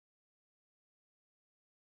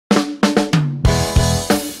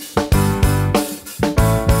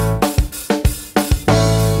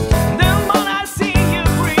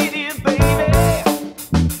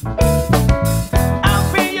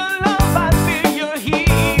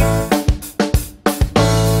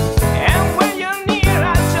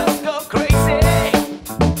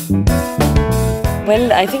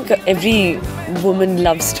Well, I think every woman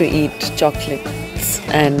loves to eat chocolates,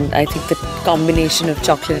 and I think the combination of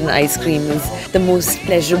chocolate and ice cream is the most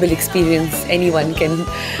pleasurable experience anyone can,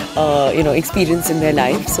 experience in their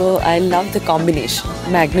life. So I love the combination.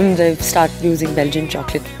 Magnum, I've started using Belgian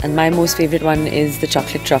chocolate, and my most favorite one is the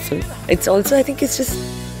chocolate truffle. It's also, I think it's just,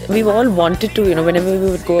 we've all wanted to, whenever we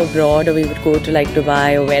would go abroad or we would go to like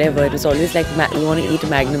Dubai or wherever, it was always like, we want to eat a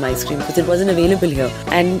Magnum ice cream because it wasn't available here.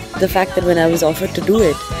 And the fact that when I was offered to do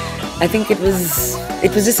it, I think it was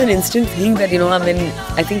just an instant thing that,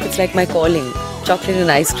 I think it's like my calling. Chocolate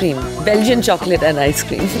and ice cream. Belgian chocolate and ice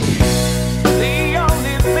cream.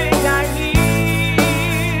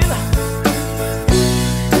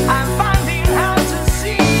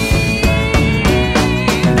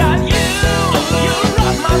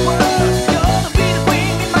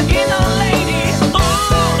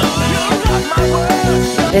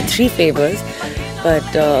 There are 3 flavors, but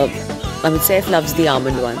Saif loves the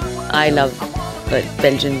almond one. I love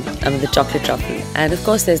Belgian, the chocolate truffle. And of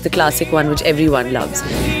course there's the classic one which everyone loves.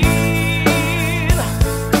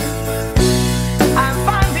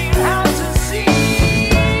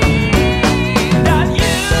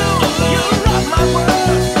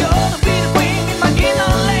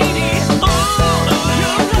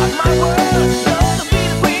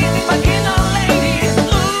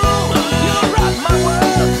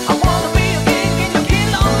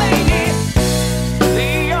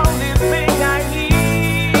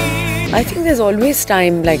 I think there's always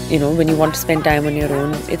time, when you want to spend time on your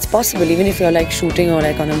own. It's possible, even if you're like shooting or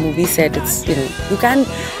like on a movie set, it's, you can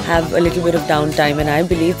have a little bit of downtime. And I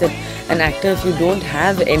believe that an actor, if you don't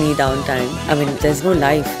have any downtime, there's no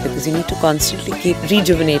life, because you need to constantly keep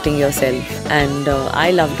rejuvenating yourself. And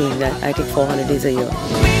I love doing that. I take 4 holidays a year.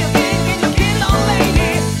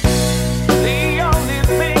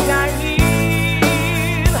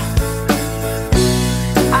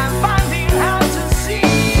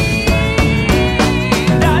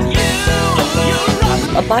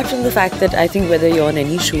 Apart from the fact that I think whether you're on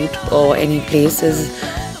any shoot or any place is,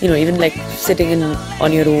 even like sitting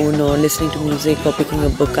on your own or listening to music or picking a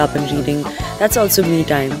book up and reading, that's also me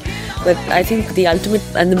time. But I think the ultimate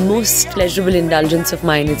and the most pleasurable indulgence of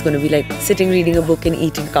mine is going to be like sitting, reading a book and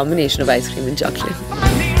eating a combination of ice cream and chocolate.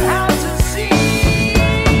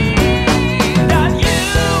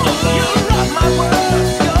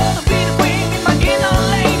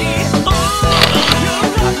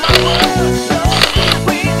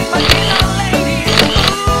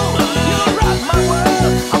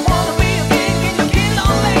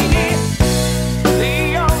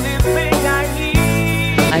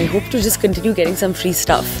 I hope to just continue getting some free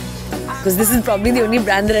stuff, because this is probably the only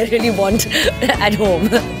brand that I really want at home.